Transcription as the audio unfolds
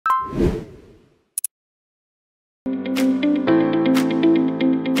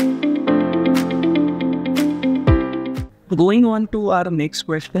Going on to our next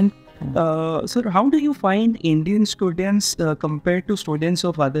question, sir, how do you find Indian students compared to students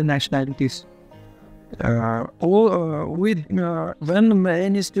of other nationalities? When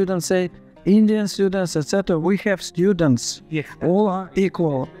any students say Indian students, etc., we have students. Yes. All are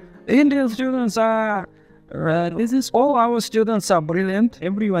equal. Indian students are. All our students are brilliant.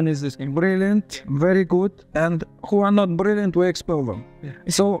 Everyone is the same. Brilliant, very good, and who are not brilliant, we expel them. Yeah.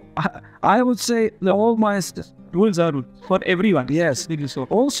 So I would say that all my Rules are rules for everyone. yes, So,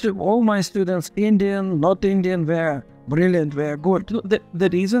 all my students, Indian, not Indian, were brilliant, were good. the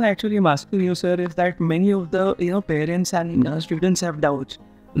reason actually I'm asking you, sir, is that many of the parents and students have doubts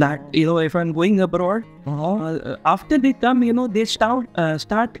that if I'm going abroad, after they come, they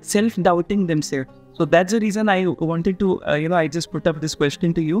start self-doubting themselves. So that's the reason I wanted to I just put up this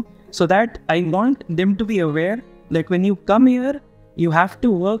question to you, so that I want them to be aware, like when you come here, you have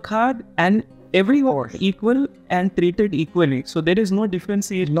to work hard and everyone equal and treated equally. So there is no difference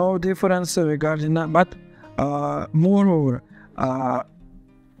here. No difference regarding that, but moreover,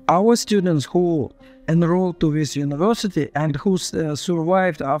 our students who enrolled to this university and who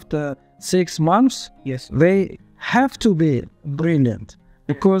survived after 6 months, Yes. they have to be brilliant,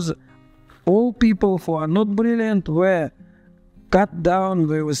 because all people who are not brilliant were cut down,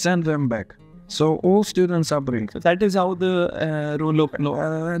 we will send them back. So all students are brilliant. So that is how the rule of law.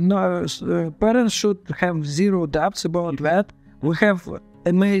 Parents should have zero doubts about that. We have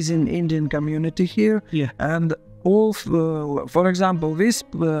amazing Indian community here, Yeah. and all, for example, this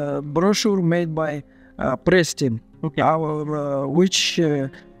brochure made by press team, Okay. which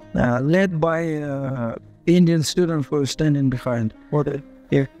led by Indian students who are standing behind.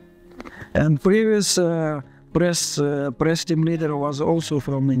 Yeah. And previous press team leader was also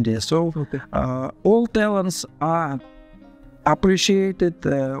from India. So Okay. all talents are appreciated.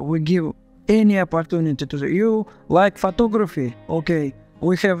 We give any opportunity to you. Like photography, okay,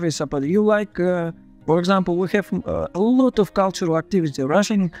 we have this opportunity. You like, for example, we have a lot of cultural activity.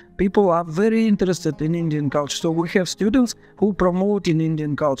 Russian people are very interested in Indian culture. So we have students who promote in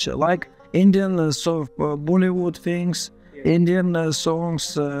Indian culture, like Indian Bollywood things, Indian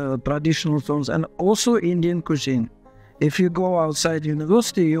songs, traditional songs, and also Indian cuisine. If you go outside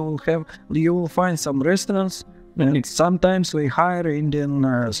university, you will find some restaurants, and sometimes we hire Indian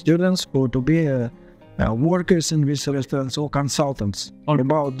students to be workers in these restaurants or consultants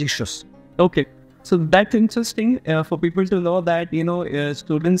about dishes. Okay. So that's interesting for people to know that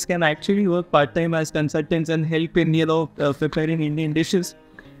students can actually work part-time as consultants and help in preparing Indian dishes.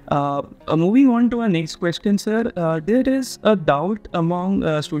 Moving on to our next question, sir. There is a doubt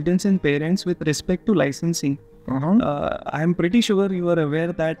among students and parents with respect to licensing. I'm pretty sure you are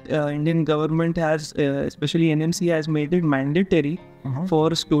aware that Indian government has, especially NMC, has made it mandatory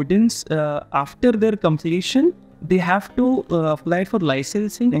for students after their completion. They have to apply for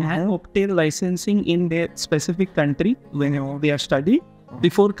licensing and obtain licensing in their specific country when they are studying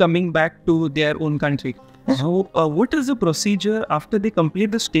before coming back to their own country. So, what is the procedure after they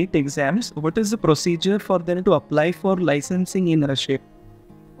complete the state exams? What is the procedure for them to apply for licensing in Russia?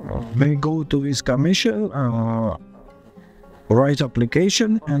 They go to this commission, write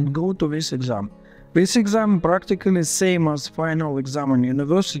application, and go to this exam. This exam practically same as final exam in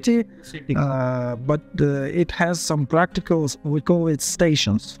university, but it has some practicals. We call it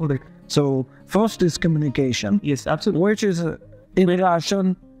stations. So first is communication. Yes, absolutely. Which is in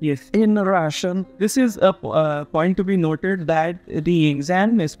Russian. Yes. In Russian. This is a point to be noted, that the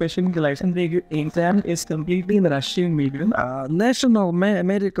exam, especially the licensing exam, is completely in Russian medium. National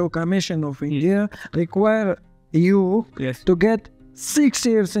Medical Commission of India require you to get 6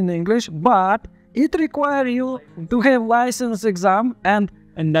 years in English, but it requires you to have license exam, and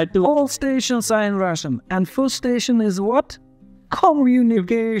that too. All stations are in Russian. And first station is what?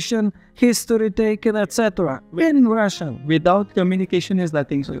 Communication, history taken, etc. in Russian. Without communication is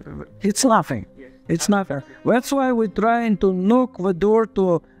nothing. So it's nothing. It's nothing. That's why we're trying to knock the door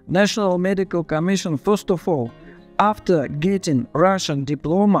to National Medical Commission. First of all, after getting Russian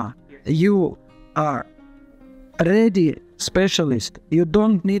diploma, you are ready specialist. You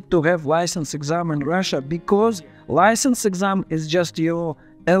don't need to have license exam in Russia, because license exam is just your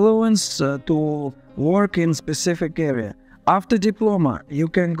allowance to work in specific area. After diploma, you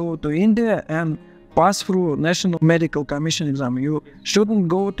can go to India and pass through National Medical Commission exam. You shouldn't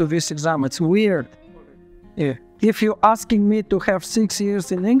go to this exam. It's weird. Yeah. If you're asking me to have 6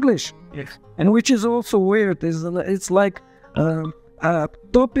 years in English, and which is also weird, it's like a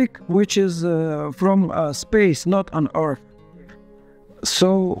topic which is from space, not on Earth.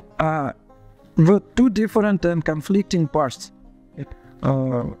 So the two different and conflicting parts.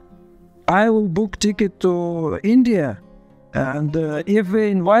 I will book ticket to India, and if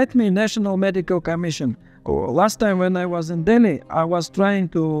they invite me, National Medical Commission. Last time when I was in Delhi, I was trying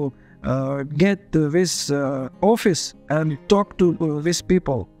to get to this office and talk to these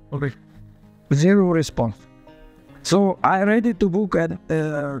people. Okay. Zero response. So I ready to book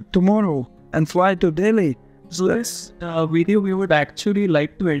tomorrow and fly to Delhi. So this video, we would actually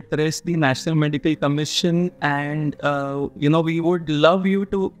like to address the National Medical Commission, and we would love you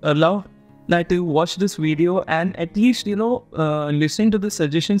to to watch this video and at least listen to the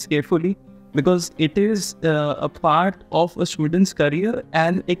suggestions carefully, because it is a part of a student's career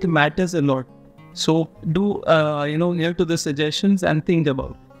and it matters a lot. So do hear to the suggestions and think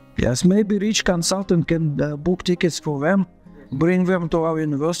about. Yes, maybe rich consultant can book tickets for them, bring them to our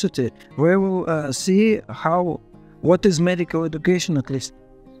university. We will see what is medical education at least.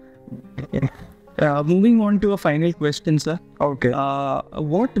 Moving on to a final question, sir. Okay.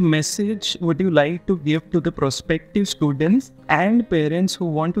 What message would you like to give to the prospective students and parents who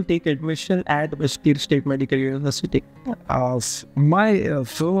want to take admission at Bashkir State Medical University? My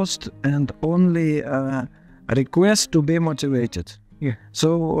first and only request to be motivated. Yeah.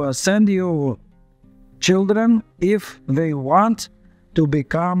 So send your children if they want to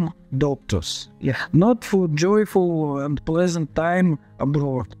become doctors. Yeah. Not for joyful and pleasant time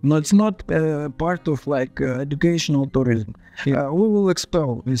abroad. No, it's not part of educational tourism. Yeah. We will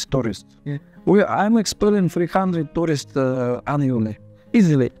expel these tourists. Yeah. I'm expelling 300 tourists annually,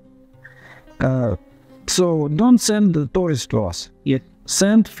 easily. So don't send the tourists to us. Yeah.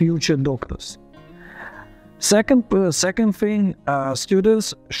 Send future doctors. Second thing,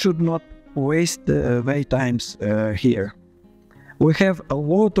 students should not waste their times here. We have a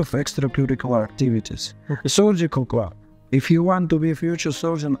lot of extracurricular activities. Okay. Surgical club. If you want to be a future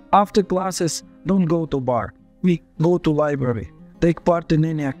surgeon, after classes, don't go to bar. Go to library. Take part in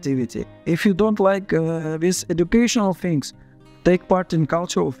any activity. If you don't like these educational things, take part in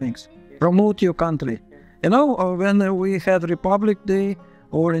cultural things. Promote your country. When we had Republic Day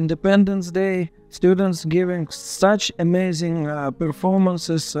or Independence Day, students giving such amazing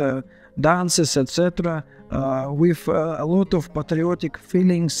performances, dances, etc., with a lot of patriotic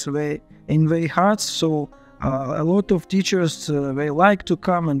feelings in their hearts. So a lot of teachers, they like to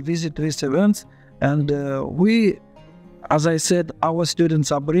come and visit these events. And we, as I said, our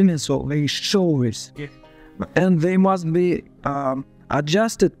students are brilliant, so they show this. Yes. And they must be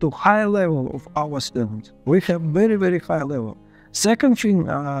adjusted to high level of our students. We have very, very high level. Second thing,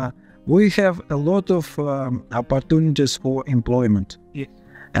 we have a lot of opportunities for employment. Yes.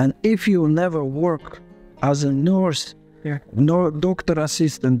 And if you never work as a nurse, no doctor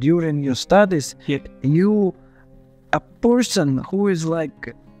assistant during your studies, a person who is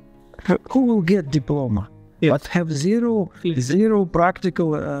who will get diploma, but have zero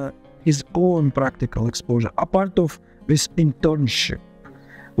practical, his own practical exposure, a part of this internship,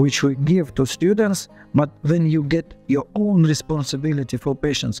 which we give to students, but then you get your own responsibility for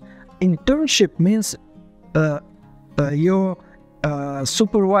patients. Internship means your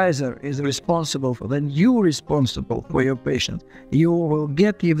supervisor is responsible for, then you're responsible for your patient. You will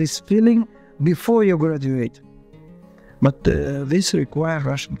get this feeling before you graduate. But this requires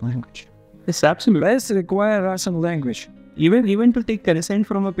Russian language. Yes, absolutely. This requires Russian language. Even to take consent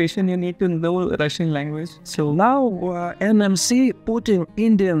from a patient, you need to know Russian language. So now NMC putting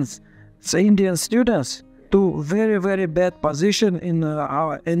Indian students to very, very bad position in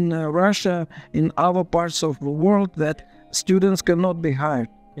Russia, in other parts of the world, that students cannot be hired.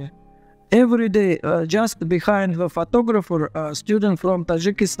 Yeah. Every day, just behind the photographer, a student from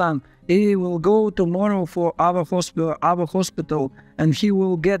Tajikistan, he will go tomorrow for our hospital, and he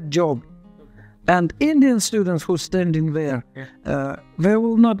will get job. And Indian students who standing there, they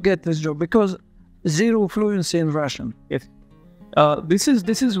will not get this job because zero fluency in Russian. Yes.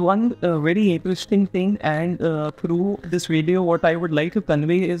 This is one very interesting thing, and through this video, what I would like to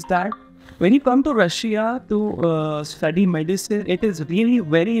convey is that when you come to Russia to study medicine, it is really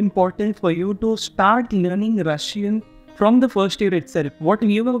very important for you to start learning Russian from the first year itself. What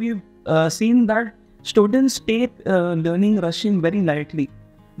we've seen that students take learning Russian very lightly.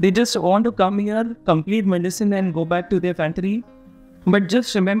 They just want to come here, complete medicine and go back to their country. But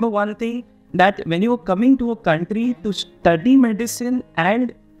just remember one thing, that when you're coming to a country to study medicine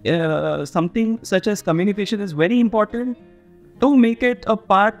and something such as communication is very important, to make it a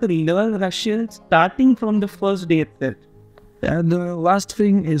part to learn Russian starting from the first day itself. And the last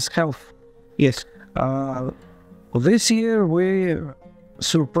thing is health. Yes. This year we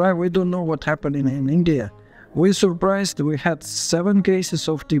surprised, we don't know what happened in India. we surprised. We had 7 cases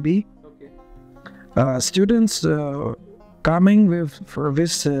of TB. Students coming for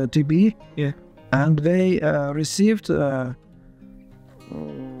this TB, and they received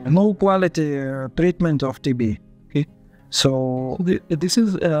no quality treatment of TB. So this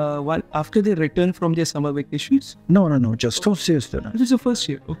is after they return from their summer vacations? No, just first year students. This is the first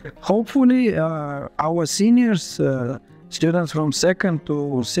year. Hopefully, our seniors, students from 2nd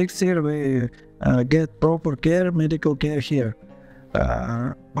to 6th year, we get proper care, medical care here.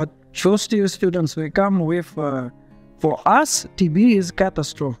 But first year students, we come with, for us, TB is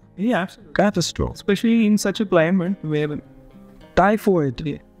catastrophe. Yeah, absolutely. Catastrophe. Especially in such a climate where...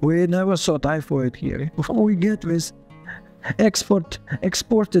 Typhoid. We never saw typhoid here. We get this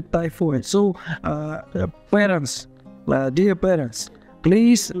exported typhoid. So, parents, dear parents,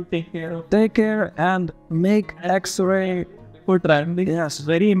 please take care and make X-ray for traveling. Yes,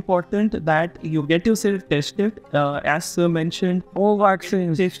 very important that you get yourself tested. As sir mentioned, all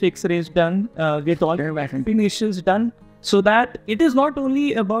vaccines, X-rays done, get all vaccinations done, so that it is not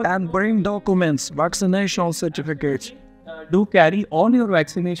only about... And bring documents, vaccination certificates. Do carry all your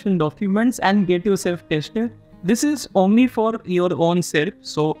vaccination documents and get yourself tested. This is only for your own self,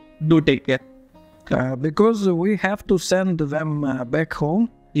 so do take care. Because we have to send them back home.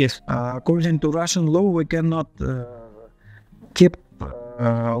 Yes. According to Russian law, we cannot keep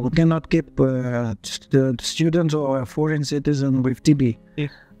students or foreign citizens with TB.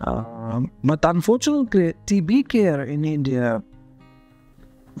 Yes. But unfortunately, TB care in India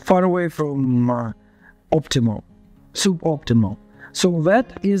far away from optimal, suboptimal. So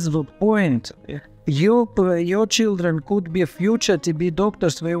that is the point. Yeah. Your children could be future TB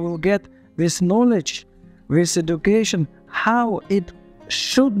doctors. They will get this knowledge, this education, how it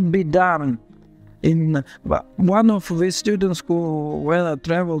should be done. In one of the students who, when I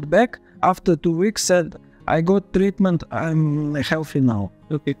traveled back, after 2 weeks said, I got treatment, I'm healthy now.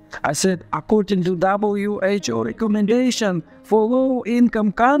 I said, according to WHO recommendation for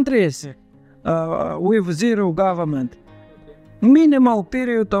low-income countries with zero government, minimal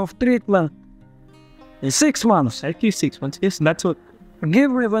period of treatment, 6 months. At least 6 months. Yes, that's what. Give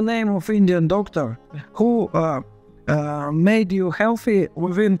me the name of Indian doctor who made you healthy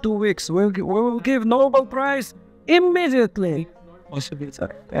within 2 weeks. We will give Nobel Prize immediately. Possibly, sir.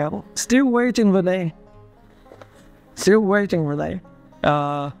 Still waiting the day. Still waiting the day.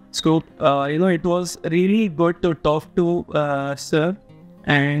 So, it was really good to talk to sir.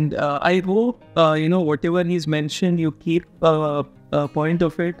 And I hope, whatever he's mentioned, you keep a point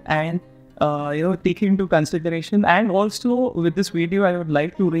of it and, take into consideration. And also with this video, I would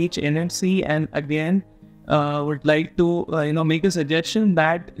like to reach NMC and again, would like to, make a suggestion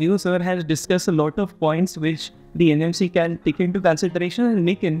that, sir has discussed a lot of points which the NMC can take into consideration and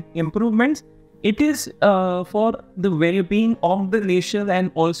make improvements. It is for the well-being of the nation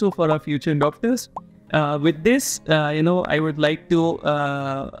and also for our future doctors. With this, I would like to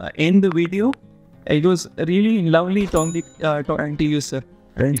end the video. It was really lovely talking to you, sir.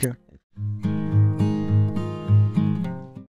 Thank you.